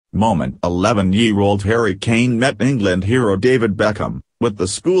Moment: 11-year-old Harry Kane met England hero David Beckham, with the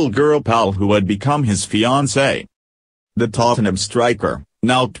schoolgirl pal who had become his fiancée. The Tottenham striker,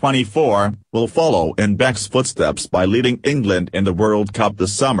 now 24, will follow in Becks' footsteps by leading England in the World Cup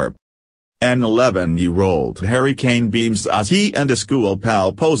this summer. An 11-year-old Harry Kane beams as he and a school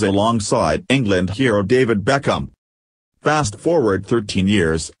pal pose alongside England hero David Beckham. Fast forward 13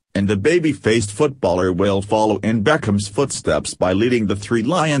 years, and the baby-faced footballer will follow in Beckham's footsteps by leading the Three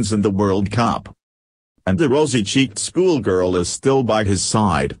Lions in the World Cup. And the rosy-cheeked schoolgirl is still by his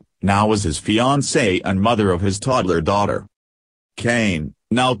side, now as his fiancée and mother of his toddler daughter. Kane,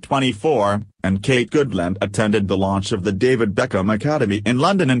 now 24, and Kate Goodland attended the launch of the David Beckham Academy in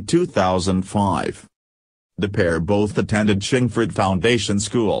London in 2005. The pair both attended Chingford Foundation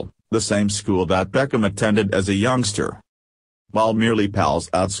School, the same school that Beckham attended as a youngster. While merely pals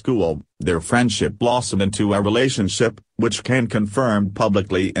at school, their friendship blossomed into a relationship, which Kane confirmed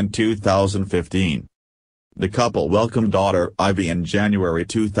publicly in 2015. The couple welcomed daughter Ivy in January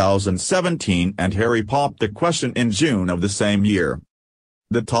 2017 and Harry popped the question in June of the same year.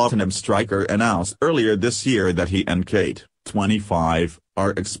 The Tottenham striker announced earlier this year that he and Kate, 25,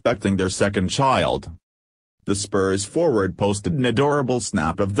 are expecting their second child. The Spurs forward posted an adorable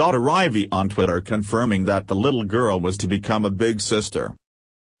snap of daughter Ivy on Twitter confirming that the little girl was to become a big sister.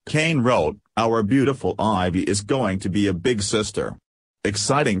 Kane wrote, "Our beautiful Ivy is going to be a big sister.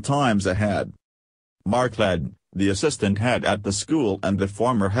 Exciting times ahead." Mark Led, the assistant head at the school and the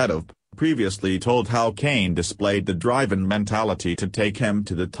former head of, previously told how Kane displayed the drive and mentality to take him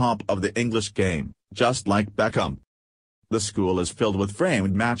to the top of the English game, just like Beckham. The school is filled with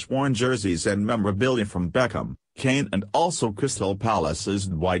framed match-worn jerseys and memorabilia from Beckham, Kane and also Crystal Palace's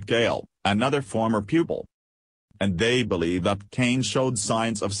Dwight Gale, another former pupil. And they believe that Kane showed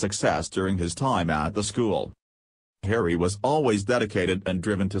signs of success during his time at the school. Harry was always dedicated and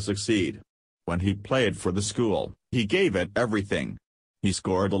driven to succeed. When he played for the school, he gave it everything. He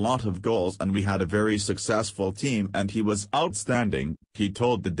scored a lot of goals and we had a very successful team and he was outstanding, he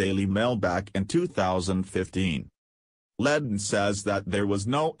told the Daily Mail back in 2015. Ledden says that there was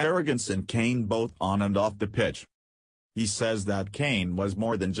no arrogance in Kane both on and off the pitch. He says that Kane was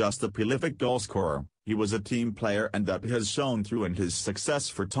more than just a prolific goalscorer, he was a team player and that has shown through in his success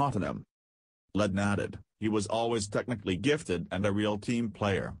for Tottenham. Ledden added, he was always technically gifted and a real team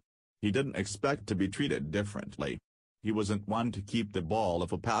player. He didn't expect to be treated differently. He wasn't one to keep the ball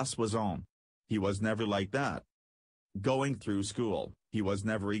if a pass was on. He was never like that. Going through school, he was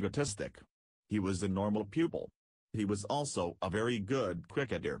never egotistic. He was a normal pupil. He was also a very good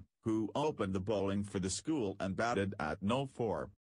cricketer, who opened the bowling for the school and batted at no 4.